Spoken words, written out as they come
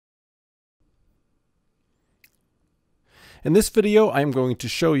In this video, I'm going to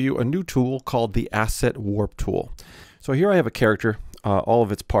show you a new tool called the Asset Warp tool. So here I have a character. All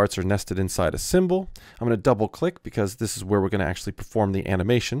of its parts are nested inside a symbol. I'm going to double click because this is where we're going to actually perform the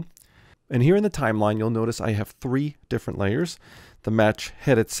animation. And here in the timeline, you'll notice I have three different layers. The match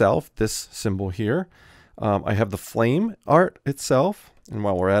head itself, this symbol here. I have the flame art itself. And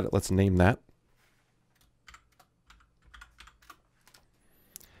while we're at it, let's name that.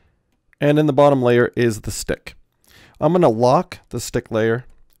 And in the bottom layer is the stick. I'm going to lock the stick layer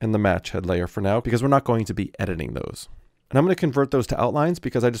and the match head layer for now because we're not going to be editing those. And I'm going to convert those to outlines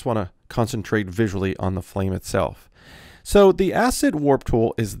because I just want to concentrate visually on the flame itself. So the Asset Warp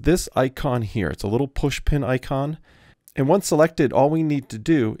tool is this icon here. It's a little push pin icon. And once selected, all we need to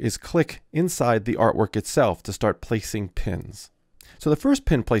do is click inside the artwork itself to start placing pins. So the first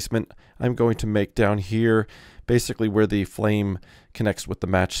pin placement I'm going to make down here, basically where the flame connects with the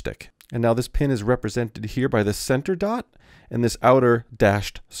matchstick. And now this pin is represented here by this center dot and this outer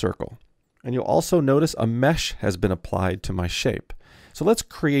dashed circle. And you'll also notice a mesh has been applied to my shape. So let's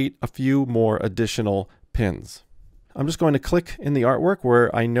create a few more additional pins. I'm just going to click in the artwork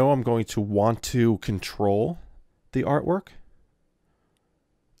where I know I'm going to want to control the artwork.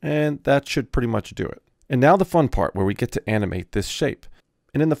 And that should pretty much do it. And now the fun part where we get to animate this shape.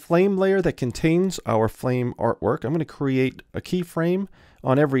 And in the flame layer that contains our flame artwork, I'm going to create a keyframe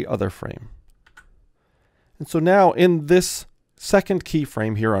on every other frame. And so now in this second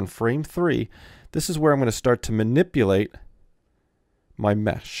keyframe here on frame 3, this is where I'm going to start to manipulate my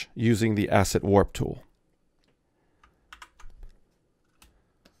mesh using the Asset Warp tool.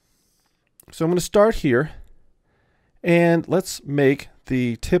 So I'm going to start here and let's make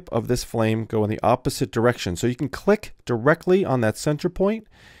the tip of this flame go in the opposite direction. So you can click directly on that center point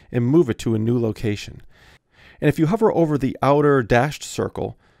and move it to a new location. And if you hover over the outer dashed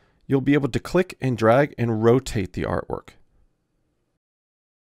circle, you'll be able to click and drag and rotate the artwork.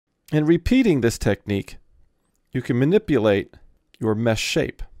 And repeating this technique, you can manipulate your mesh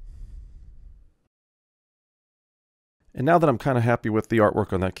shape. And now that I'm kind of happy with the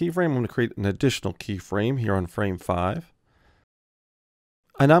artwork on that keyframe, I'm going to create an additional keyframe here on frame 5.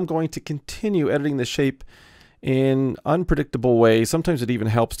 And I'm going to continue editing the shape in unpredictable ways. Sometimes it even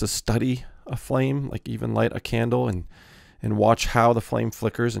helps to study a flame, like even light a candle and watch how the flame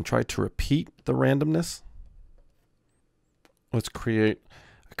flickers and try to repeat the randomness. Let's create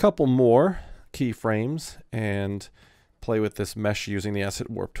a couple more keyframes and play with this mesh using the Asset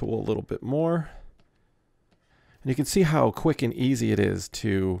Warp tool a little bit more. And you can see how quick and easy it is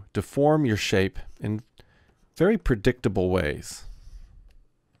to deform your shape in very predictable ways.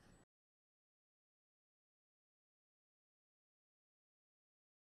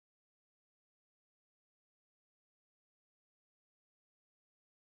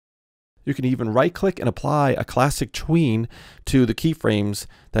 You can even right-click and apply a classic tween to the keyframes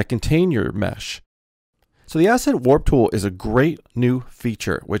that contain your mesh. So the Asset Warp tool is a great new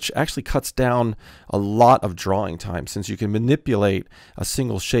feature, which actually cuts down a lot of drawing time since you can manipulate a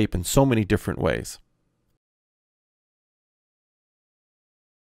single shape in so many different ways.